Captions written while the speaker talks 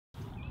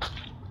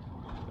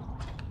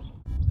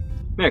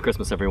Merry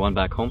Christmas everyone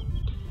back home.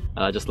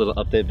 Just a little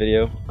update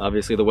video.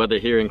 Obviously the weather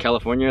here in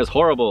California is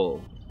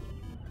horrible.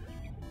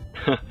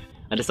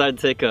 I decided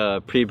to take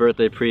a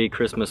pre-birthday,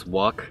 pre-Christmas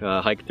walk,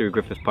 hike through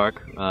Griffith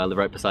Park. I live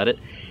right beside it.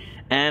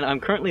 And I'm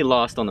currently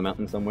lost on the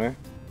mountain somewhere,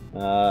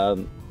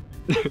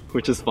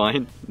 which is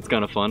fine. It's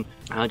kind of fun.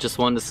 I just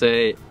wanted to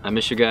say I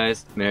miss you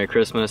guys. Merry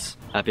Christmas,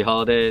 Happy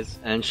Holidays,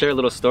 and share a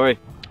little story.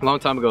 A long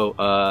time ago,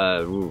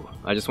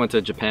 I just went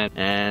to Japan,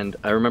 and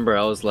I remember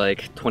I was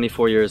like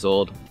 24 years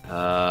old.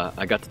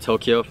 I got to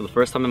Tokyo for the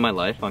first time in my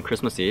life on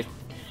Christmas Eve.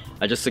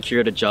 I just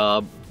secured a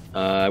job.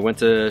 I went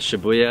to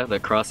Shibuya, the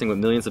crossing with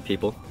millions of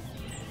people.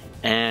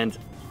 And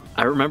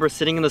I remember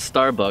sitting in the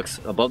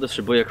Starbucks above the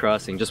Shibuya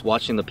crossing, just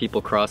watching the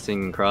people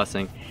crossing and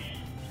crossing.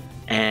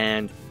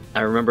 And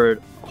I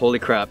remembered, holy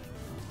crap,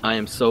 I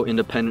am so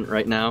independent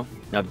right now.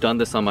 I've done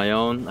this on my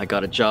own. I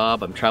got a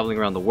job. I'm traveling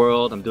around the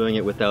world. I'm doing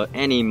it without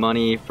any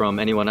money from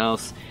anyone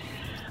else.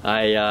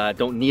 I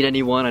don't need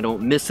anyone. I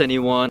don't miss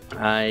anyone.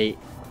 I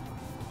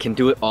can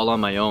do it all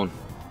on my own.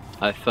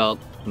 I felt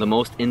the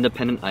most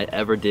independent I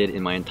ever did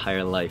in my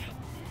entire life.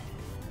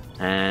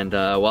 And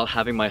while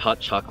having my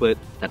hot chocolate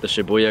at the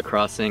Shibuya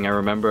crossing, I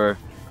remember,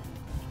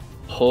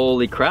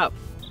 holy crap,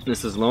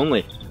 this is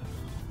lonely.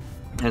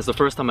 And it's the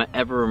first time I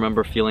ever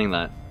remember feeling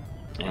that.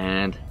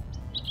 And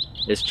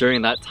it's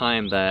during that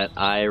time that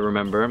I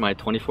remember, my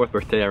 24th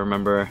birthday, I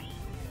remember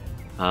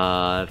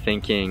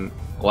thinking,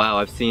 wow,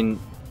 I've seen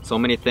so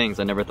many things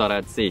I never thought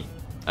I'd see.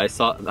 I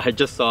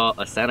just saw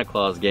a Santa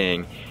Claus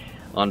gang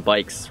on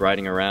bikes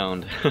riding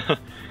around.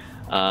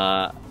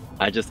 I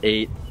just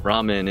ate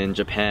ramen in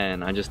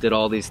Japan. I just did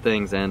all these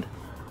things, and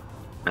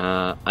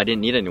I didn't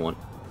need anyone.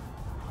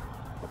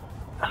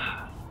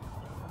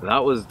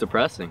 That was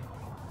depressing.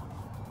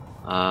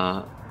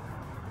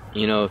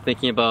 You know,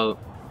 thinking about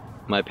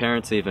my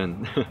parents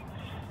even,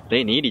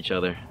 they need each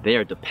other. They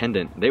are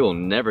dependent. They will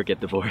never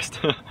get divorced.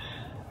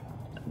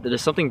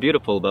 There's something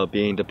beautiful about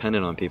being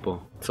dependent on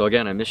people. So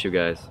again, I miss you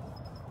guys.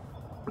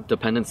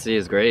 Dependency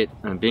is great,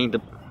 and being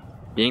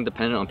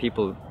dependent on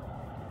people,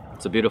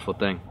 it's a beautiful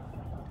thing.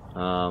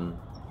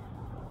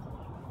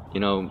 You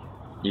know,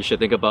 you should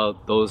think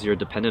about those you're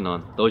dependent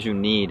on, those you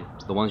need,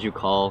 the ones you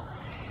call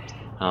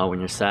when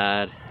you're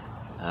sad,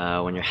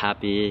 when you're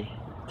happy,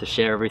 to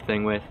share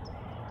everything with,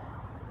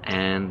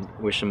 and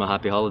wish them a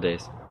happy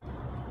holidays.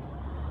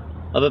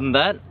 Other than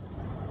that,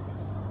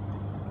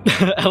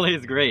 LA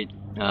is great.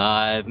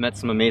 I've met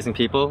some amazing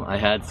people. I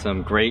had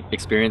some great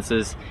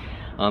experiences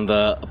on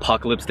the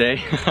apocalypse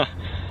day.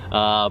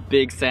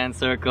 Big sand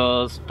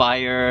circles,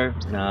 fire,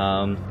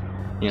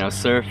 you know,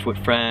 surf with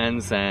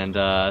friends, and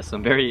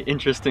some very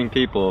interesting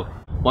people.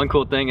 One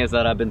cool thing is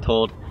that I've been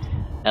told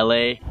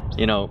LA,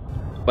 you know,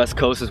 West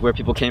Coast is where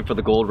people came for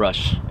the gold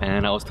rush,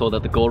 and I was told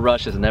that the gold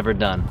rush is never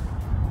done.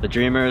 The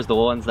dreamers, the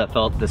ones that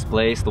felt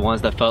displaced, the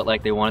ones that felt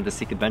like they wanted to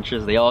seek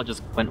adventures, they all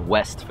just went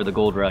west for the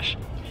gold rush.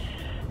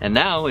 And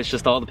now it's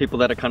just all the people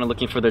that are kind of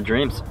looking for their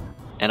dreams.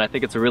 And I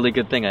think it's a really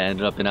good thing I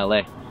ended up in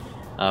LA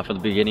for the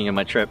beginning of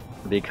my trip,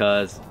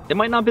 because it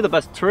might not be the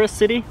best tourist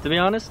city, to be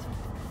honest,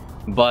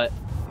 but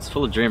it's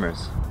full of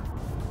dreamers,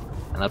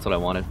 and that's what I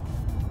wanted.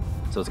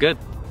 So it's good.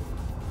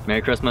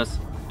 Merry Christmas,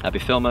 Happy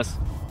Filmas,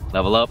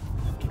 level up,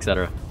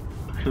 etc.